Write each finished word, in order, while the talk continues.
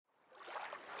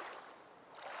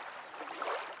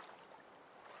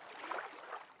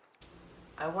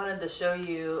I wanted to show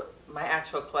you my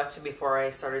actual collection before I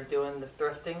started doing the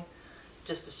thrifting,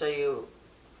 just to show you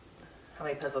how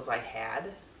many puzzles I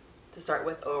had to start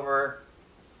with over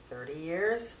 30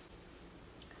 years.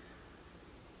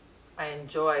 I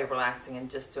enjoy relaxing and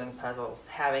just doing puzzles,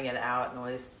 having it out and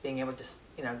always being able to just,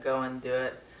 go and do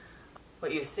it.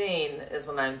 What you've seen is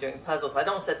when I'm doing puzzles, I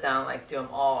don't sit down and do them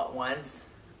all at once.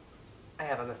 I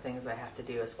have other things I have to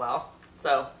do as well.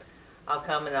 So I'll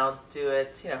come and I'll do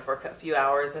it, for a few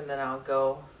hours, and then I'll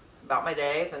go about my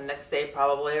day. The next day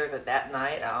probably, or that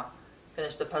night, I'll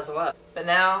finish the puzzle up. But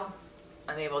now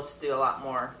I'm able to do a lot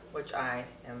more, which I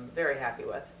am very happy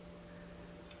with.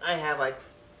 I have like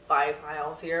 5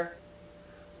 piles here.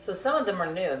 So some of them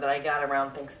are new that I got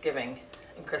around Thanksgiving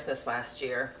and Christmas last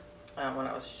year when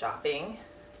I was shopping.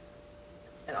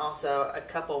 And also a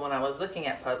couple when I was looking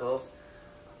at puzzles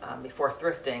before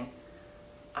thrifting.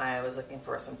 I was looking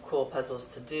for some cool puzzles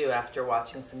to do after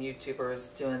watching some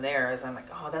YouTubers doing theirs. I'm like,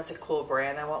 oh, that's a cool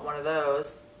brand. I want one of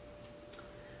those.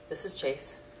 This is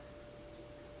Chase.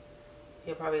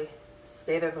 He'll probably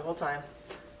stay there the whole time.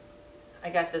 I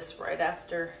got this right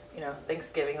after,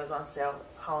 Thanksgiving. It was on sale.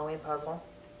 It's a Halloween puzzle.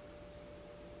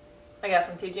 I got it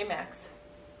from TJ Maxx.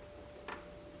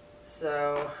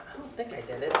 So, I don't think I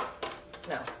did it.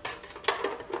 No.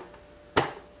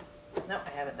 No, I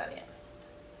haven't done it yet.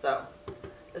 So,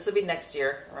 this will be next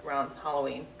year, around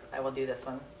Halloween. I will do this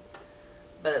one.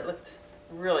 But it looked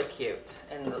really cute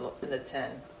in the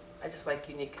tin. I just like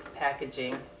unique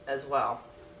packaging as well.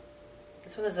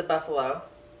 This one is a buffalo.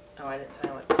 Oh, I didn't tell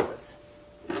you what this is.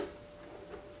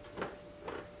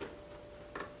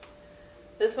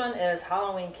 This one is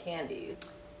Halloween Candies.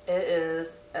 It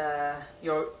is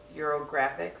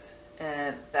Eurographics,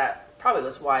 and that probably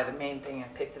was why the main thing I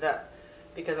picked it up,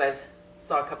 because I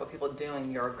saw a couple of people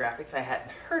doing Eurographics. I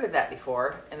hadn't heard of that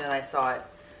before, and then I saw it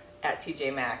at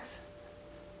TJ Maxx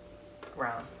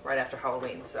around right after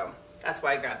Halloween, so that's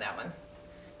why I grabbed that one.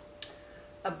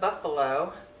 A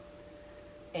buffalo,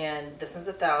 and this one's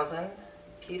a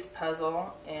 1,000-piece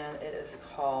puzzle, and it is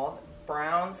called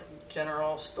Brown's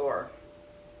General Store.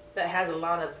 That has a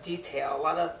lot of detail, a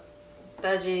lot of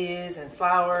veggies and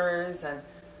flowers, and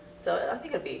so I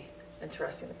think it'd be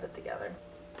interesting to put together.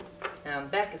 And on the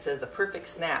back it says the perfect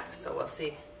snap, so we'll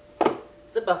see.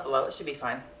 It's a buffalo, it should be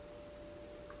fine.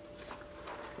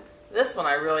 This one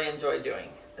I really enjoy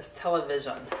doing. It's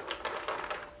television.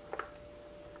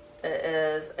 It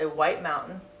is a White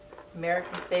Mountain,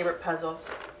 American's Favorite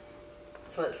Puzzles.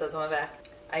 That's what it says on the back.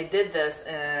 I did this,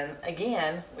 and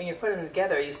again, when you put them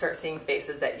together, you start seeing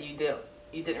faces that you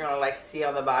didn't really see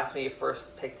on the box when you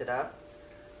first picked it up.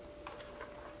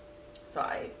 So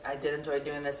I did enjoy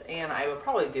doing this, and I would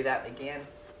probably do that again.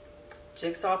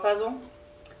 Jigsaw puzzle,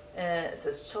 and it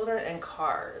says Children and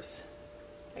Cars.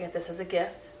 I got this as a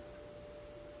gift.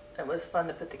 It was fun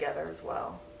to put together as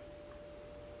well.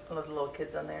 I love the little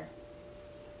kids on there.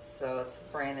 So it's the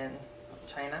brand in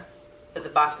China. But the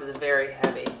box is very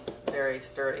heavy, very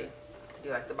sturdy. I do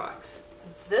like the box.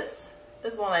 This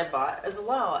is one I bought as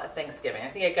well at Thanksgiving. I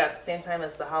think I got it at the same time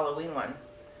as the Halloween one.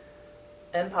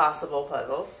 Impossible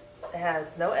Puzzles. It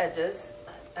has no edges.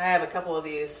 I have a couple of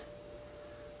these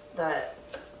that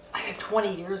I had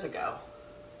 20 years ago.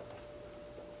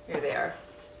 Here they are.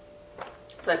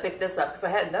 So I picked this up because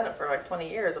I hadn't done it for like 20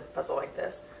 years, a puzzle like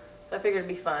this. So I figured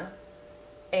it'd be fun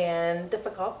and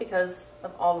difficult because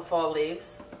of all the fall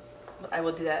leaves. But I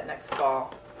will do that next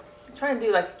fall. I'm trying to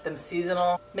do them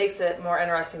seasonal. Makes it more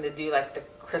interesting to do the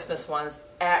Christmas ones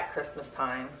at Christmas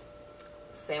time.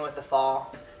 Same with the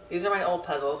fall. These are my old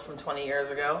puzzles from 20 years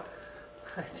ago.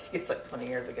 I think it's 20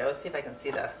 years ago. Let's see if I can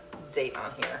see the date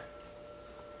on here.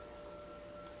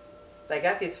 But I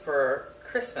got these for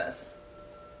Christmas.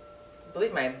 I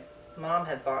believe my mom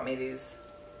had bought me these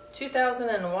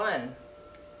 2001.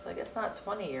 So I guess not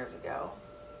 20 years ago.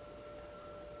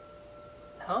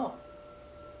 No.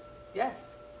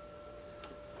 Yes.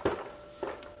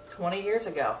 20 years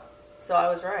ago. So I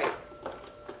was right.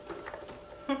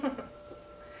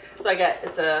 So I got,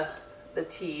 the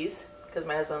teas, because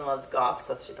my husband loves golf,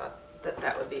 so she thought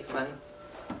that would be fun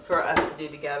for us to do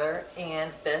together.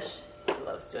 And fish. He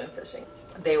loves doing fishing.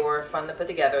 They were fun to put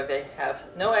together. They have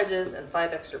no edges and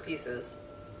 5 extra pieces.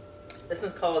 This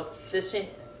one's called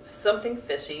Something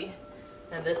Fishy,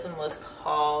 and this one was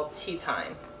called Tea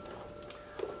Time.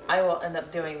 I will end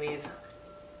up doing these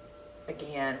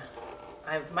again.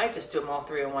 I might just do them all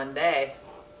 3 in one day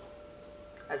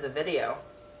as a video.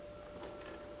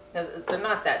 They're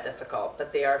not that difficult,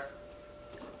 but they are,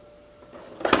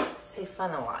 say,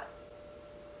 fun a lot.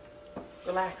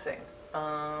 Relaxing.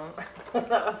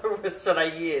 What other words should I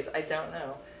use? I don't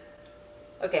know.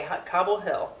 Okay, Cobble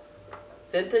Hill.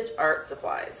 Vintage art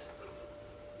supplies.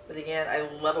 But again, I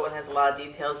love it when it has a lot of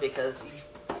details because you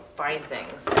find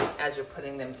things as you're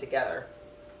putting them together.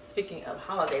 Speaking of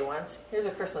holiday ones, here's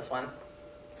a Christmas one.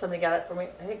 Somebody got it for me.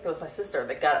 I think it was my sister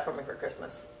that got it for me for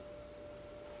Christmas.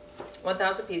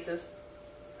 1,000 pieces.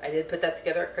 I did put that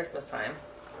together at Christmas time.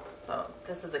 So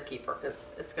this is a keeper because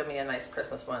it's going to be a nice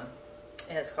Christmas one.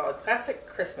 And it's called Classic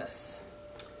Christmas.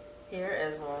 Here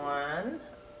is one.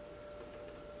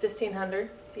 1,500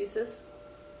 pieces.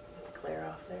 Get the glare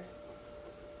off there.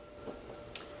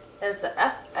 And it's a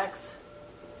FX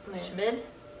Schmid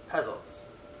Puzzles.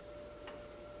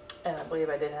 And I believe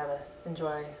I did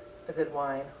enjoy a good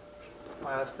wine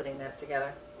while I was putting that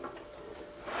together.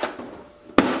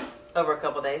 Over a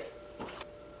couple days.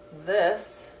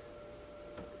 This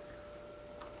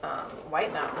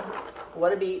White Mountain,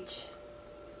 what a beach.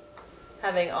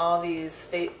 Having all these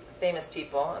famous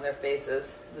people and their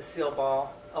faces. The Seal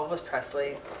Ball, Elvis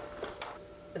Presley,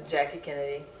 Jackie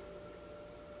Kennedy,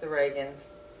 the Reagans.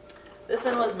 This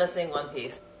one was missing one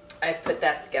piece. I've put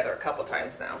that together a couple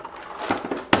times now.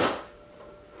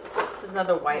 This is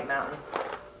another White Mountain.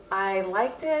 I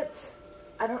liked it.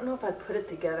 I don't know if I put it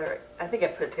together. I think I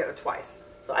put it together twice.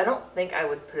 So I don't think I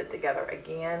would put it together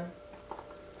again.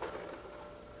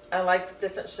 I liked the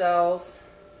different shells,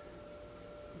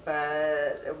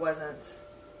 but it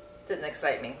didn't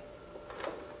excite me.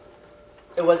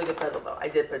 It was a good puzzle though. I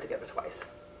did put it together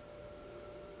twice.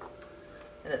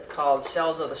 And it's called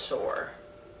Shells of the Shore.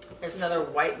 Here's another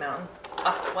White Mountain.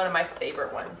 One of my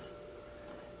favorite ones.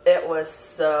 It was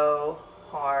so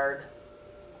hard.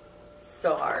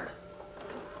 So hard.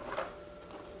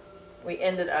 We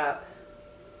ended up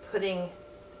putting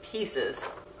pieces.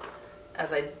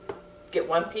 As I get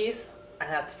one piece, I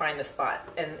have to find the spot.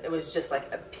 And it was just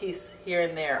like a piece here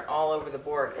and there all over the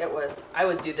board. I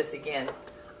would do this again.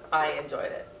 I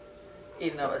enjoyed it.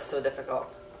 Even though it was so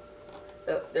difficult.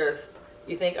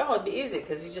 You think, oh, it'd be easy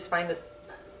because you just find this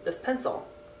pencil.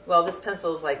 Well, this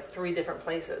pencil is like 3 different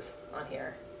places on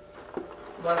here.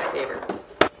 One of my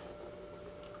favorites.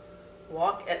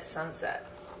 Walk at Sunset.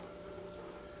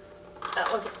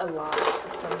 That was a lot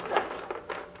of sunset.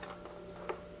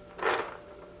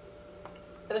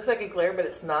 It looks like a glare, but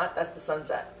it's not. That's the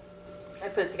sunset. I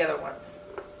put it together once.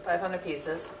 500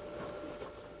 pieces.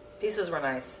 Pieces were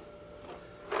nice.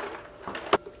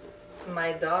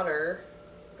 My daughter,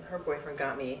 her boyfriend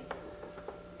got me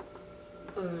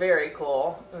very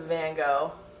cool Van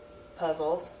Gogh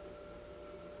puzzles.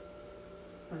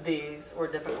 These were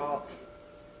difficult.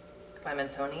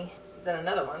 Clementoni. Then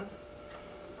another one.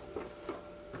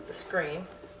 The Scream.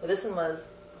 Well, this one was,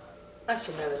 I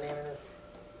should know the name of this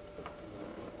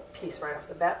piece right off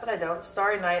the bat, but I don't.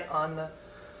 Starry Night on the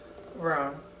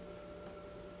Rhone.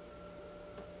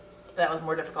 That was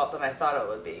more difficult than I thought it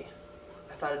would be.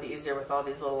 I thought it'd be easier with all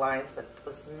these little lines, but it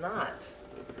was not.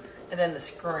 And then the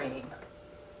Scream.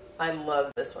 I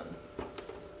love this one.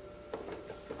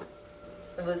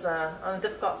 It was on the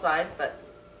difficult side, but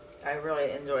I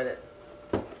really enjoyed it.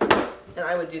 And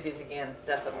I would do these again,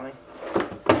 definitely.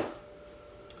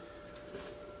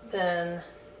 Then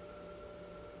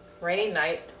Rainy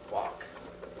Night Walk.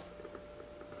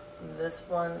 This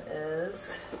one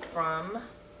is from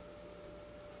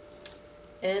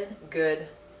ingood.com.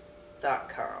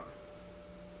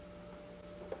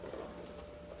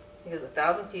 Because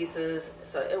 1,000 pieces,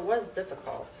 so it was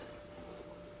difficult.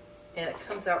 And it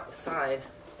comes out the side.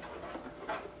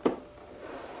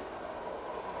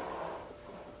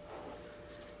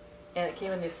 And it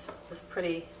came in this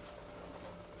pretty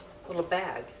little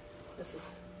bag. This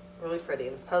is really pretty.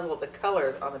 And the puzzle, the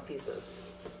colors on the pieces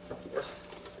were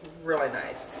really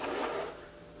nice.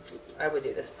 I would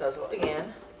do this puzzle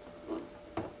again.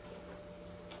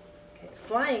 Okay,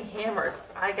 Flying Hammers.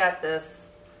 I got this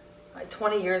like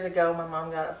 20 years ago. My mom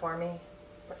got it for me.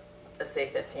 Let's say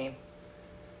 15.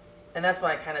 And that's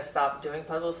when I kind of stopped doing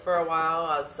puzzles for a while.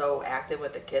 I was so active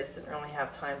with the kids, didn't really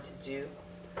have time to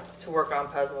work on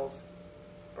puzzles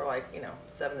for like,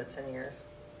 7 to 10 years.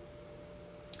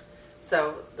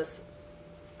 So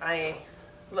I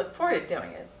look forward to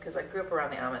doing it because I grew up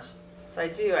around the Amish. So I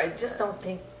just don't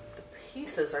think the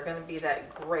pieces are going to be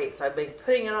that great. So I've been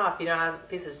putting it off. You know how the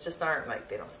pieces just aren't, like,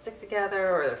 they don't stick together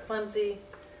or they're flimsy.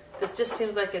 This just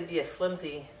seems like it'd be a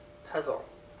flimsy puzzle.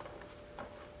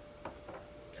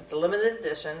 It's a limited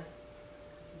edition,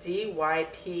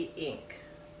 DYP Inc.,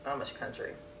 Amish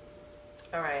Country.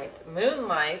 All right,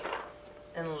 Moonlight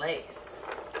and Lace,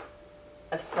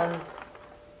 a sun's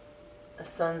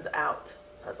out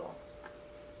puzzle.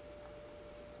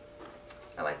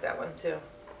 I like that one too.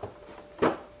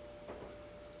 I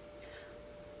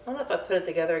don't know if I put it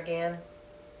together again.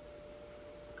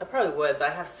 I probably would,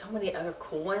 but I have so many other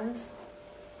cool ones.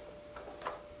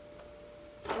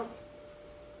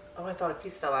 Oh, I thought a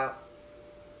piece fell out.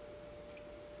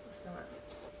 It's not.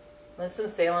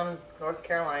 Winston-Salem, North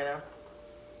Carolina.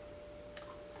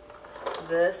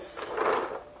 This,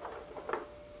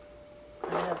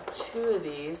 I have 2 of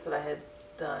these that I had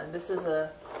done. This is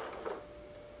a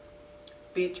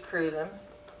beach cruising.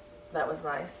 That was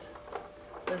nice.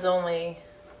 It was only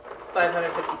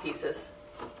 550 pieces.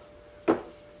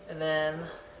 And then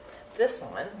this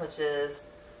one, which is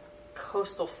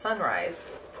Coastal Sunrise,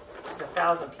 which is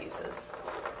 1,000 pieces.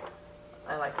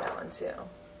 I like that one too,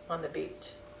 on the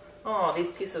beach. Oh,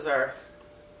 these pieces are,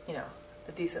 you know,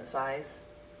 a decent size,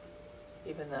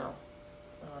 even though,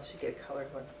 oh, I should get a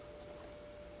colored one.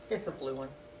 Here's a blue one.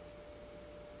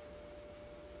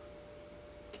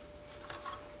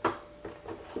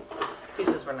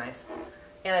 Pieces were nice.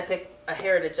 And I picked a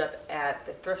Heritage up at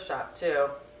the thrift shop too.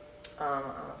 I don't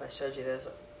know if I showed you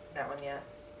that one yet.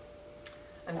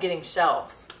 I'm getting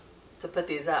shelves to put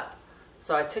these up.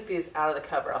 So I took these out of the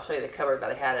cupboard. I'll show you the cupboard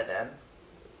that I had it in.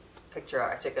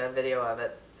 I took a video of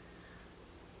it.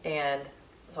 And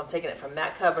so I'm taking it from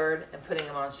that cupboard and putting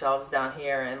them on shelves down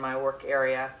here in my work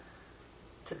area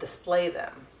to display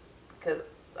them. Because,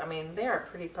 I mean, they are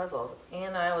pretty puzzles.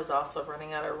 And I was also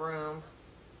running out of room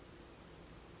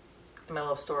in my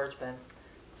little storage bin.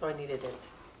 So I needed it.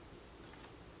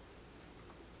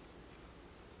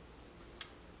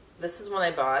 This is one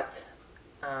I bought.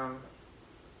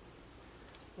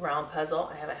 Round puzzle.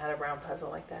 I haven't had a round puzzle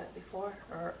like that before,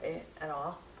 or at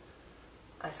all.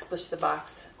 I squished the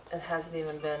box. It hasn't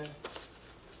even been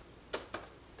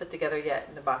put together yet,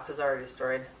 and the box is already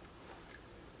destroyed.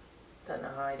 Don't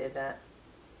know how I did that.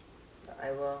 But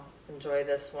I will enjoy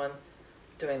this one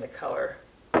doing the color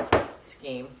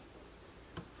scheme.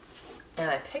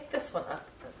 And I picked this one up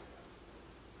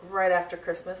right after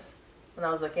Christmas when I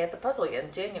was looking at the puzzle again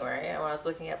in January. And when I was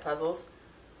looking at puzzles,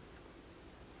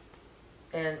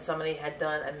 and somebody had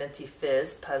done a Minty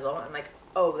Fizz puzzle. I'm like,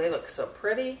 oh, they look so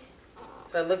pretty.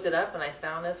 So I looked it up and I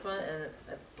found this one, and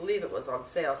I believe it was on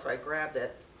sale, so I grabbed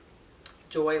it.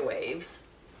 Joy Waves.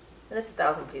 And it's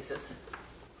 1,000 pieces.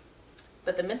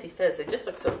 But the Minty Fizz, they just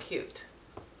look so cute.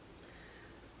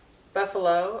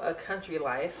 Buffalo, A Country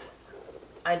Life.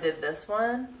 I did this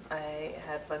one. I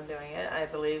had fun doing it. I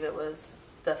believe it was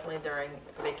definitely during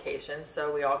vacation,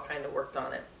 so we all kind of worked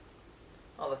on it.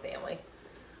 All the family.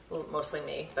 Well, mostly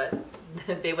me, but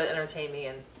they would entertain me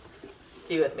and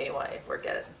be with me while I work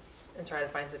at it and try to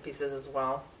find some pieces as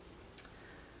well.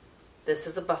 This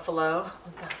is a Buffalo,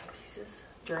 1,000 pieces.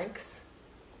 Drinks.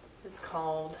 It's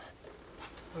called,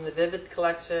 from the Vivid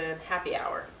Collection, Happy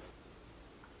Hour.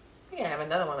 I think I have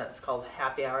another one that's called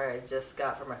Happy Hour I just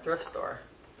got from a thrift store.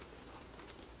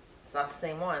 It's not the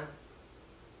same one.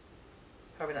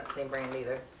 Probably not the same brand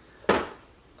either.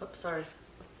 Oops, sorry.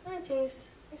 Hi, Chase.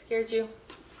 I scared you.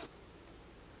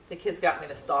 The kids got me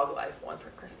this Dog Life one for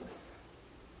Christmas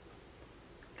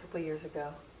a couple years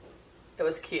ago. It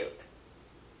was cute.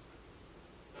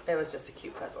 It was just a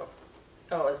cute puzzle.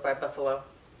 Oh, it was by Buffalo.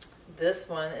 This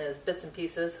one is Bits and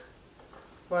Pieces.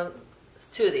 It's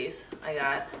 2 of these I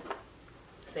got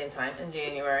same time in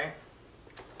January.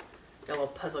 Got a little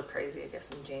puzzle crazy, I guess,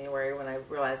 in January when I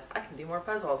realized I can do more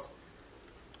puzzles.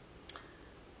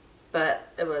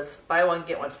 But it was buy one,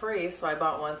 get one free, so I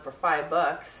bought one for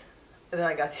 $5, and then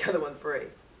I got the other one free.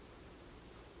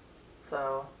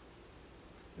 So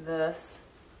this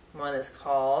one is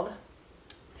called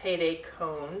Payday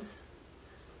Cones.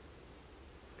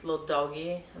 A little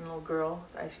doggy and a little girl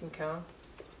with ice cream cone.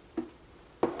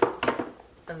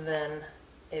 And then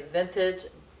a vintage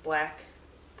black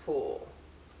pool.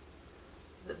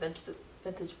 The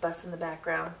vintage bus in the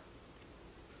background.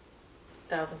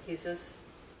 1,000 pieces.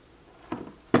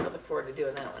 I look forward to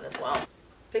doing that one as well.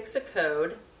 Fix a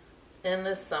Code in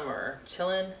the summer,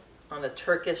 chilling on the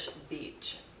Turkish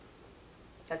beach.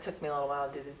 That took me a little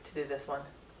while to do this one.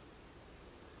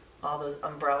 All those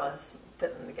umbrellas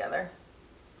fitting together.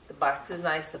 The box is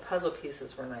nice. The puzzle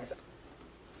pieces were nice.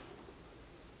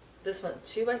 This one,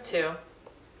 2x2,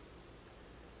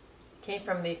 came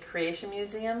from the Creation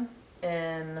Museum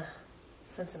in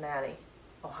Cincinnati,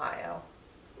 Ohio,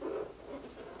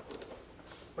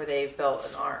 where they've built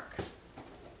an ark.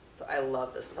 So I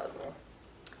love this puzzle.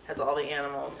 Has all the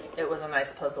animals. It was a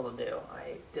nice puzzle to do.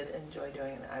 I did enjoy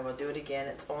doing it. I will do it again.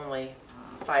 It's only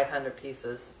 500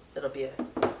 pieces. It'll be a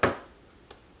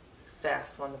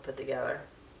fast one to put together.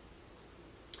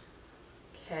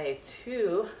 Okay,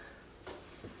 2.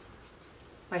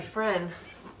 My friend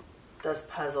does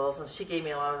puzzles, and she gave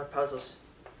me a lot of her puzzles.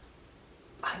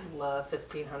 I love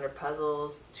 1,500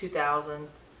 puzzles, 2,000.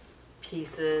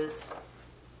 pieces,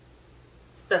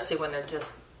 especially when they're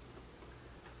just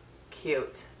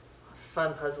cute.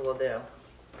 Fun puzzle to do.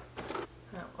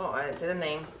 Oh, I didn't say the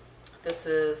name. This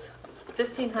is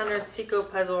 1500 Seco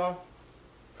puzzle,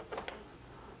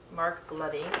 Mark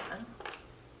Bloody.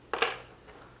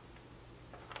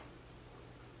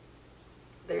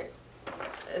 There,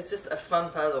 it's just a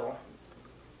fun puzzle.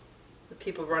 The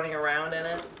people running around in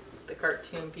it, the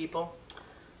cartoon people.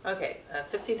 Okay,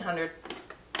 1500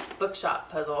 bookshop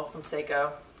puzzle from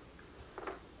Seiko.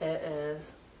 It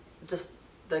is just,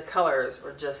 the colors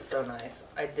were just so nice.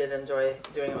 I did enjoy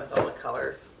doing it with all the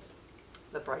colors,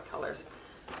 the bright colors.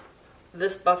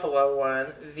 This Buffalo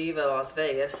one, Viva Las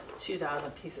Vegas,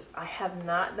 2,000 pieces. I have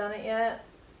not done it yet.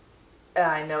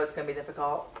 I know it's going to be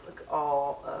difficult. Look at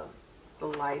all of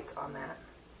the lights on that.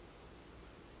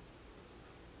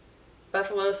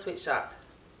 Buffalo Sweet Shop.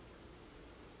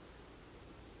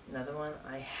 Another one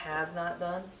I have not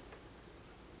done.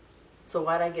 So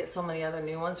why'd I get so many other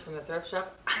new ones from the thrift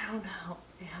shop? I don't know.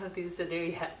 I haven't these to do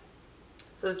yet.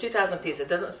 So the 2,000 piece, it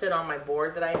doesn't fit on my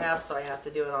board that I have, so I have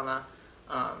to do it on a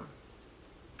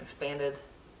expanded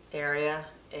area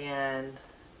and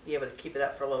be able to keep it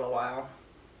up for a little while.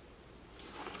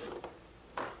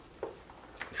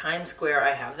 Times Square,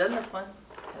 I have done this one,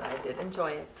 and I did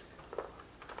enjoy it.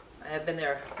 I have been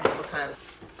there a couple times.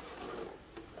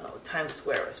 Oh, Times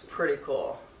Square was pretty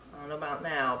cool. I don't know about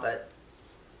now, but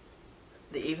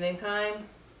the evening time,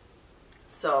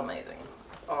 so amazing.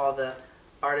 All the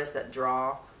artists that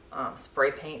draw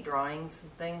spray paint drawings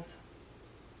and things,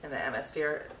 and the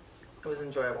atmosphere, it was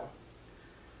enjoyable.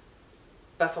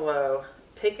 Buffalo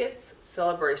Pickett's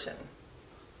Celebration.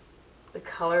 The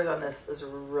colors on this is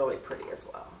really pretty as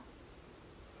well.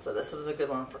 So this was a good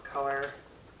one for color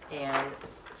and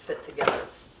fit together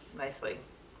nicely.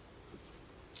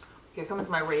 Here comes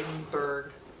my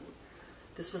Ravensburg.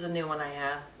 This was a new one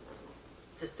I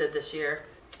just did this year.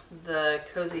 The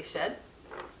Cozy Shed.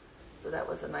 So that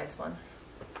was a nice one.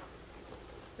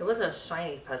 It wasn't a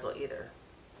shiny puzzle either.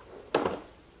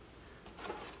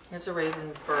 Here's a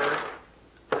Ravensburg.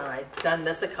 I've done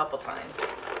this a couple times.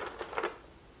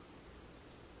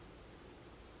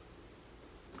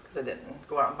 Because I didn't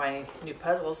go out and buy any new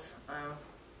puzzles.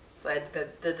 So I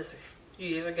did this a few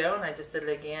years ago, and I just did it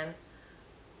again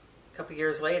a couple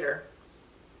years later.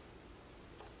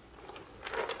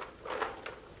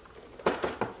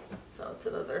 So it's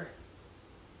another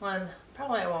one.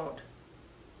 Probably I won't.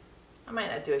 I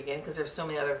might not do it again because there's so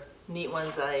many other neat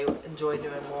ones that I enjoy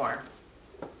doing more.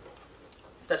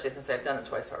 Especially since I've done it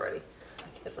twice already.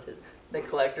 I guess it is The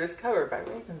Collector's Cover by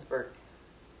Ravensburg.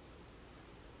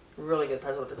 Really good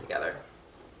puzzle to put together.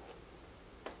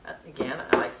 Again,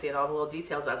 I like seeing all the little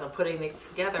details as I'm putting it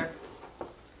together.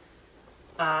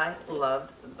 I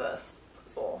loved this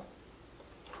puzzle.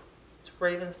 It's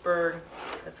Ravensburg.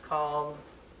 It's called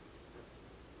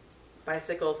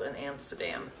Bicycles in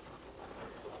Amsterdam.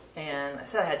 And I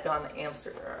said I had gone to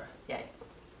Amsterdam,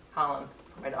 Holland,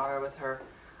 for my daughter with her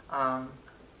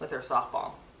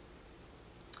softball.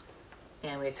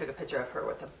 And we took a picture of her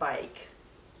with a bike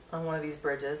on one of these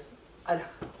bridges. I'm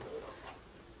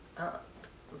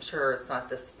sure it's not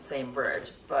this same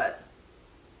bridge, but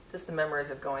just the memories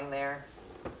of going there.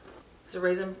 It's a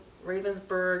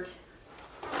Ravensburg,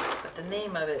 but the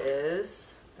name of it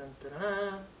is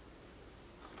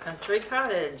Country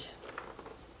Cottage.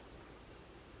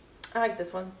 I like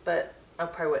this one, but I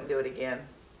probably wouldn't do it again.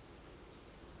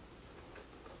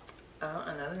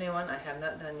 Another new one I have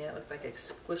not done yet. Looks like I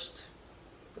squished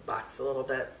the box a little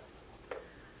bit.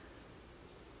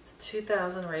 It's a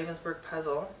 2000 Ravensburg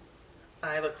puzzle.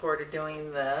 I look forward to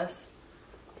doing this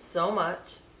so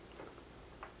much.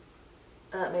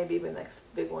 Maybe the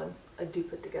next big one I do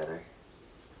put together.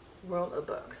 World of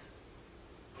Books.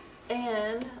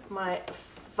 And my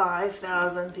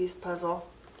 5,000 piece puzzle.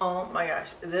 Oh my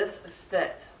gosh, this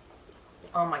fit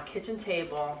on my kitchen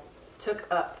table, took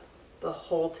up the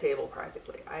whole table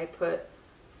practically. I put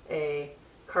a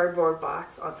cardboard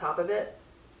box on top of it,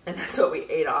 and that's what we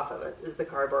ate off of it, is the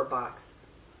cardboard box.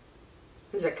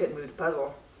 Because I couldn't move the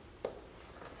puzzle.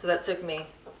 So that took me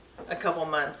a couple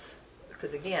months,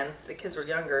 because again, the kids were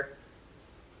younger,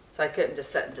 so I couldn't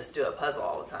just sit and just do a puzzle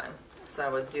all the time. So I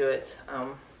would do it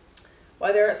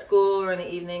while they're at school or in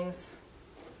the evenings.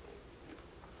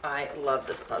 I love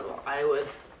this puzzle. I would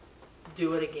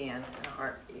do it again in a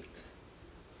heartbeat.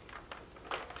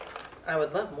 I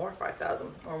would love more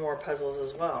 5,000 or more puzzles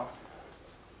as well.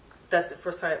 That's the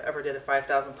first time I ever did a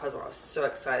 5,000 puzzle. I was so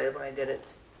excited when I did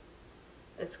it.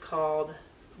 It's called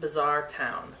Bizarre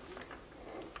Town.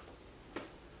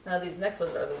 Now these next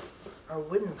ones are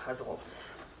wooden puzzles.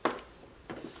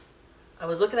 I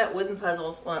was looking at wooden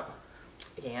puzzles. Well,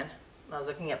 again, I was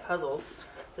looking at puzzles.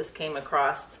 This came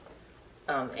across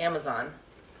Amazon.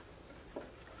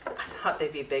 I thought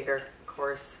they'd be bigger, of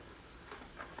course.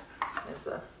 There's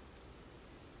the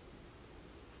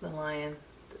lion.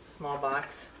 Just a small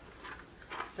box.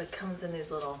 But it comes in these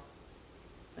little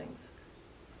things.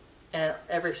 And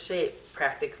every shape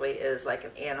practically is like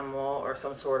an animal or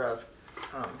some sort of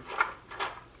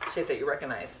shape that you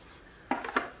recognize.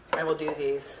 I will do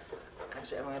these.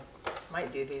 Actually,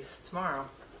 might do these tomorrow.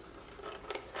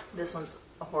 This one's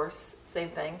a horse. Same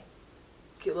thing.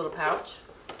 Cute little pouch.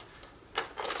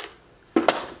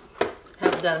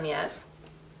 Haven't done them yet.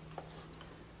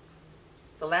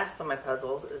 The last of my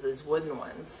puzzles is these wooden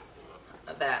ones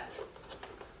that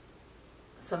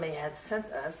somebody had sent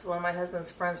us. One of my husband's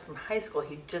friends from high school,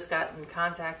 he'd just got in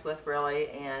contact with, really,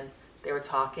 and they were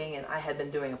talking, and I had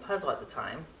been doing a puzzle at the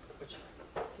time, which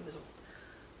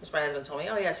my husband told me,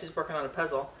 oh yeah, she's working on a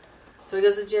puzzle. So he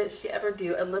goes, did she ever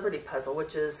do a Liberty puzzle,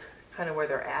 which is kind of where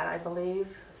they're at, I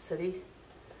believe, a city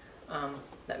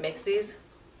that makes these.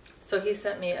 So he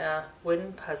sent me a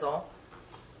wooden puzzle.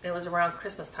 It was around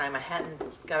Christmas time. I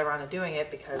hadn't got around to doing it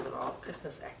because of all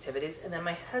Christmas activities. And then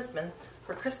my husband,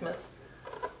 for Christmas,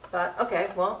 thought,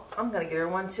 okay, well, I'm going to get her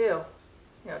one too.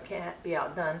 You know, it can't be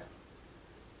outdone.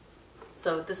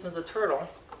 So this one's a turtle.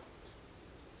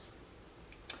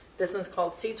 This one's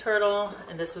called Sea Turtle,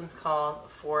 and this one's called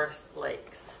Forest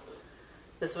Lakes.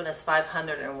 This one has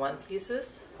 501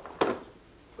 pieces.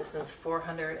 This one's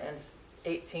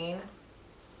 418.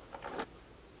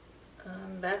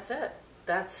 That's it.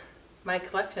 That's my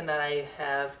collection that I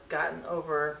have gotten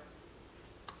over,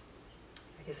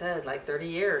 like I said, like 30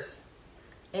 years.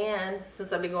 And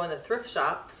since I've been going to thrift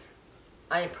shops,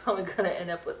 I am probably going to end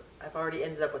up with, I've already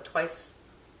ended up with twice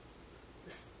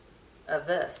of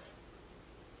this.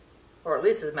 Or at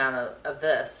least the amount of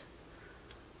this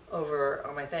over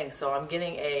on my thing. So I'm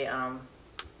getting a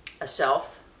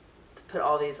shelf to put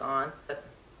all these on. But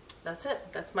that's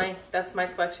it. That's my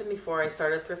collection before I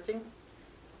started thrifting.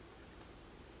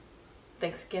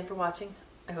 Thanks again for watching.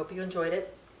 I hope you enjoyed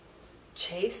it.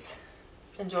 Chase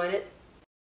enjoyed it.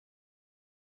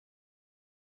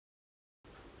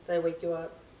 Did I wake you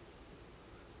up?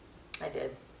 I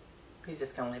did. He's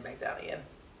just gonna lay back down again.